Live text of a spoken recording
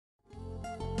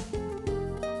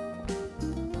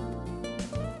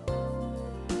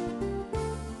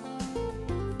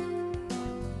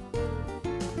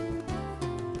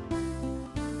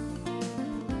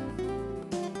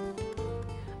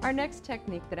Our next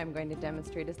technique that I'm going to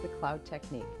demonstrate is the cloud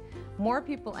technique. More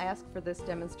people ask for this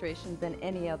demonstration than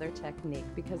any other technique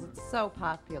because it's so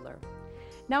popular.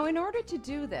 Now, in order to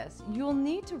do this, you'll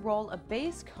need to roll a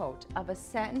base coat of a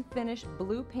satin finish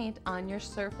blue paint on your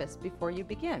surface before you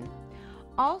begin.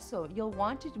 Also, you'll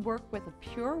want to work with a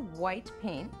pure white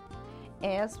paint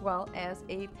as well as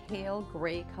a pale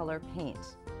gray color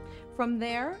paint. From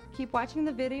there, keep watching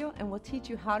the video and we'll teach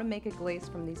you how to make a glaze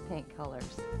from these paint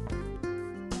colors.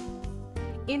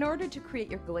 In order to create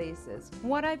your glazes,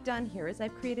 what I've done here is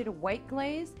I've created a white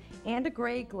glaze and a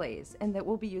gray glaze, and that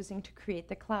we'll be using to create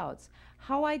the clouds.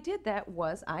 How I did that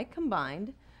was I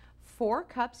combined 4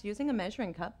 cups, using a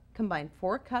measuring cup, combined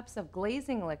 4 cups of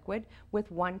glazing liquid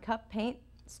with 1 cup paint,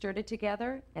 stirred it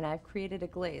together, and I've created a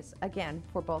glaze, again,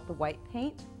 for both the white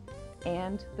paint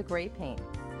and the gray paint.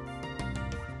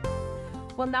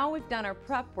 Well, now we've done our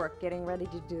prep work getting ready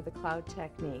to do the cloud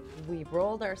technique. We've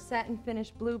rolled our satin finish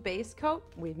blue base coat,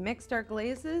 we've mixed our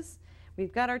glazes,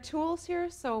 we've got our tools here,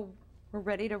 so we're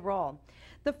ready to roll.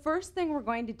 The first thing we're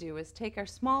going to do is take our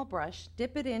small brush,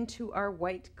 dip it into our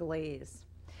white glaze.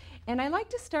 And I like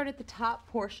to start at the top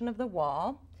portion of the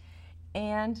wall,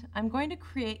 and I'm going to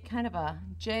create kind of a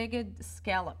jagged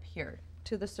scallop here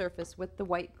to the surface with the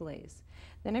white glaze.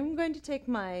 Then I'm going to take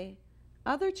my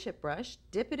other chip brush,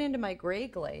 dip it into my gray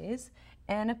glaze,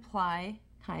 and apply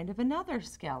kind of another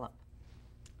scallop.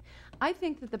 I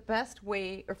think that the best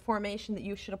way or formation that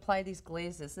you should apply these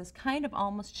glazes is kind of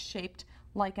almost shaped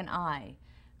like an eye,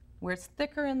 where it's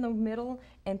thicker in the middle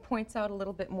and points out a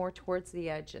little bit more towards the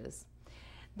edges.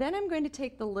 Then I'm going to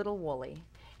take the little Woolie,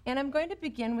 and I'm going to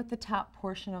begin with the top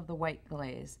portion of the white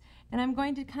glaze, and I'm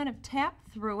going to kind of tap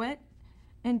through it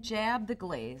and jab the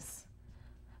glaze,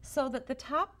 so that the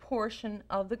top portion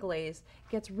of the glaze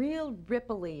gets real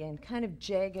ripply and kind of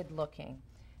jagged looking,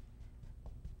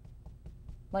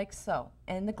 like so.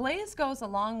 And the glaze goes a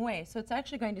long way, so it's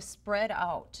actually going to spread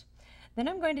out. Then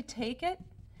I'm going to take it,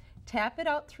 tap it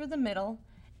out through the middle,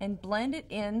 and blend it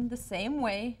in the same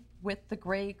way with the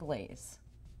gray glaze.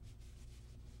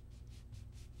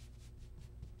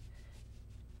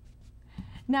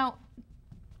 Now,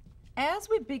 as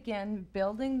we begin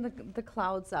building the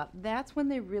clouds up, that's when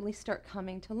they really start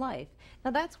coming to life.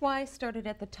 Now that's why I started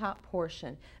at the top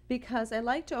portion, because I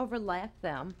like to overlap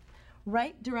them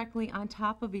right directly on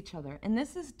top of each other. And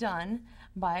this is done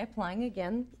by applying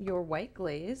again your white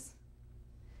glaze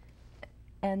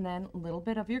and then a little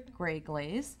bit of your gray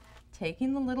glaze,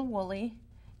 taking the little Woolie,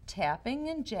 tapping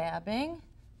and jabbing,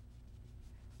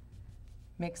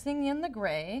 mixing in the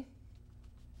gray,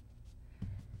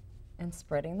 and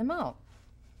spreading them out.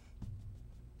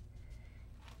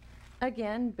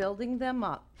 Again, building them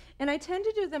up. And I tend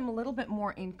to do them a little bit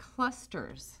more in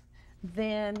clusters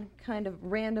than kind of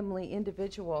randomly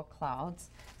individual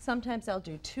clouds. Sometimes I'll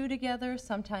do 2 together,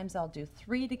 sometimes I'll do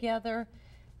 3 together,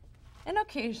 and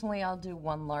occasionally I'll do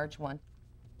 1 large one.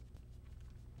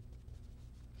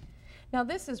 Now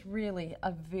this is really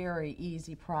a very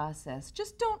easy process.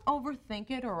 Just don't overthink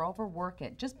it or overwork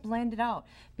it. Just blend it out,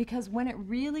 because when it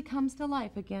really comes to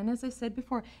life, again, as I said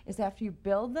before, is after you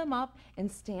build them up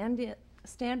and stand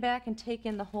back and take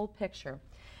in the whole picture.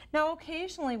 Now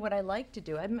occasionally what I like to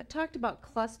do, I've talked about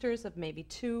clusters of maybe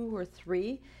 2 or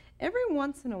 3. Every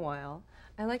once in a while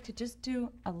I like to just do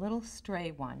a little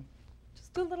stray one.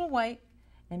 Just a little white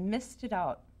and mist it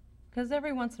out, because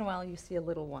every once in a while you see a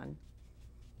little one.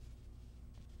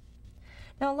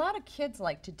 Now a lot of kids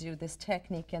like to do this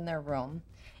technique in their room,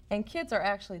 and kids are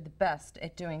actually the best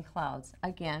at doing clouds,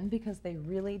 again, because they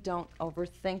really don't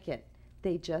overthink it.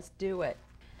 They just do it.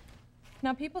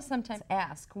 Now people sometimes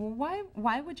ask, well,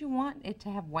 why would you want it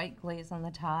to have white glaze on the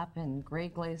top and gray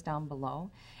glaze down below?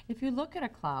 If you look at a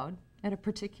cloud at a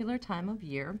particular time of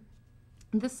year,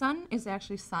 the sun is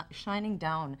actually shining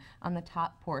down on the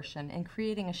top portion and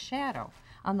creating a shadow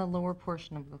on the lower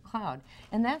portion of the cloud.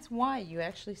 And that's why you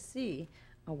actually see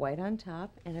a white on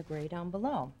top and a gray down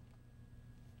below.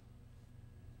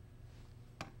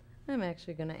 I'm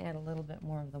actually going to add a little bit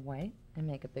more of the white and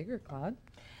make a bigger cloud.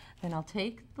 Then I'll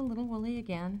take the little Woolie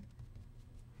again.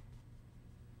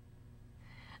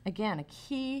 Again, a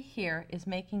key here is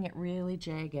making it really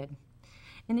jagged.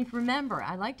 And if you remember,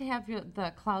 I like to have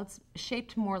the clouds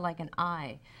shaped more like an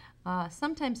eye.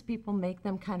 Sometimes people make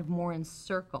them kind of more in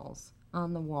circles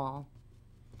on the wall.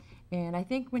 And I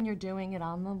think when you're doing it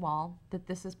on the wall, that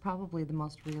this is probably the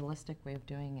most realistic way of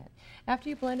doing it. After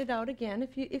you blend it out again,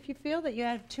 if you feel that you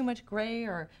have too much gray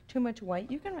or too much white,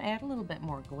 you can add a little bit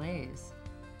more glaze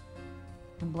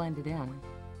and blend it in.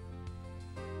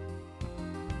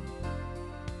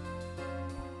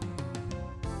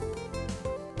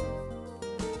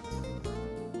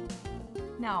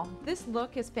 Now Now, this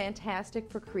look is fantastic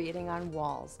for creating on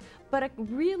walls, but a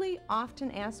really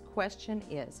often asked question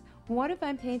is, what if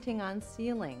I'm painting on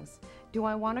ceilings? Do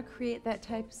I want to create that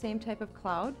same type of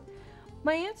cloud?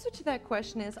 My answer to that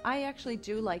question is I actually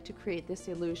do like to create this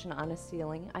illusion on a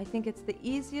ceiling. I think it's the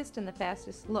easiest and the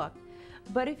fastest look,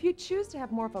 but if you choose to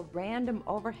have more of a random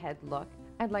overhead look,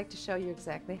 I'd like to show you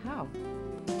exactly how.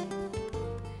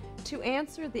 To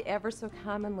answer the ever so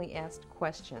commonly asked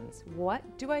questions, what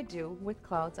do I do with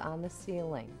clouds on the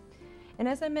ceiling? And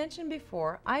as I mentioned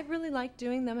before, I really like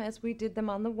doing them as we did them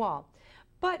on the wall.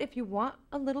 But if you want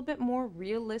a little bit more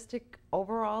realistic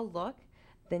overall look,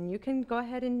 then you can go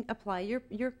ahead and apply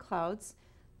your clouds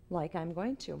like I'm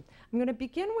going to. I'm going to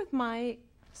begin with my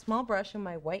small brush and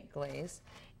my white glaze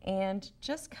and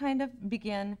just kind of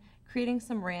begin creating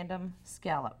some random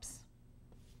scallops.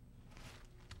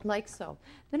 Like so.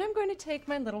 Then I'm going to take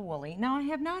my little Woolie. Now I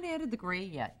have not added the gray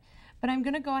yet, but I'm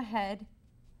going to go ahead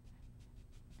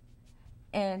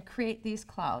and create these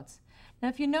clouds. Now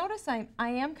if you notice, I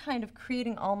am kind of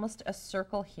creating almost a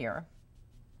circle here.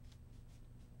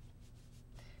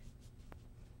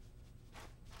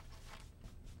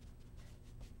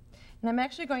 And I'm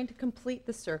actually going to complete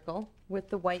the circle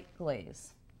with the white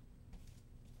glaze.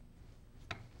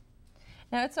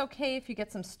 Now it's okay if you get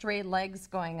some stray legs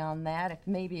going on that, if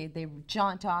maybe they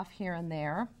jaunt off here and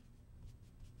there.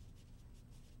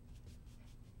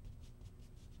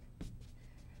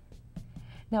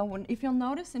 Now if you'll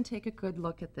notice and take a good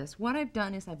look at this, what I've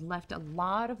done is I've left a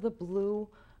lot of the blue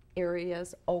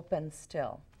areas open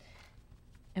still.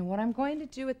 And what I'm going to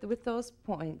do with those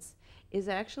points is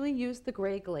actually use the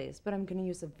gray glaze, but I'm going to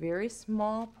use a very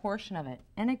small portion of it.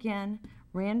 And again,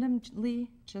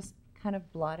 randomly just kind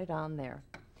of blot it on there.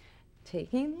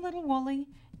 Taking the little Woolie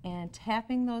and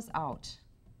tapping those out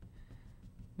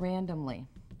randomly.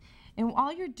 And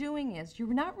all you're doing is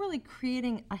you're not really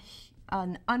creating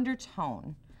an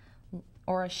undertone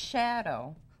or a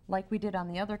shadow like we did on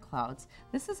the other clouds.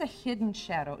 This is a hidden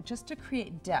shadow just to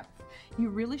create depth. You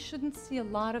really shouldn't see a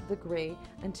lot of the gray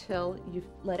until you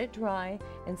let it dry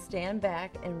and stand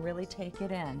back and really take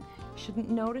it in. You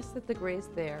shouldn't notice that the gray's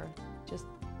there, just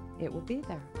it will be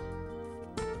there.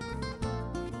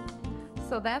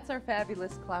 So that's our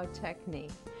fabulous cloud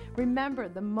technique. Remember,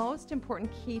 the most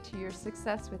important key to your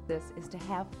success with this is to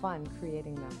have fun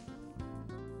creating them.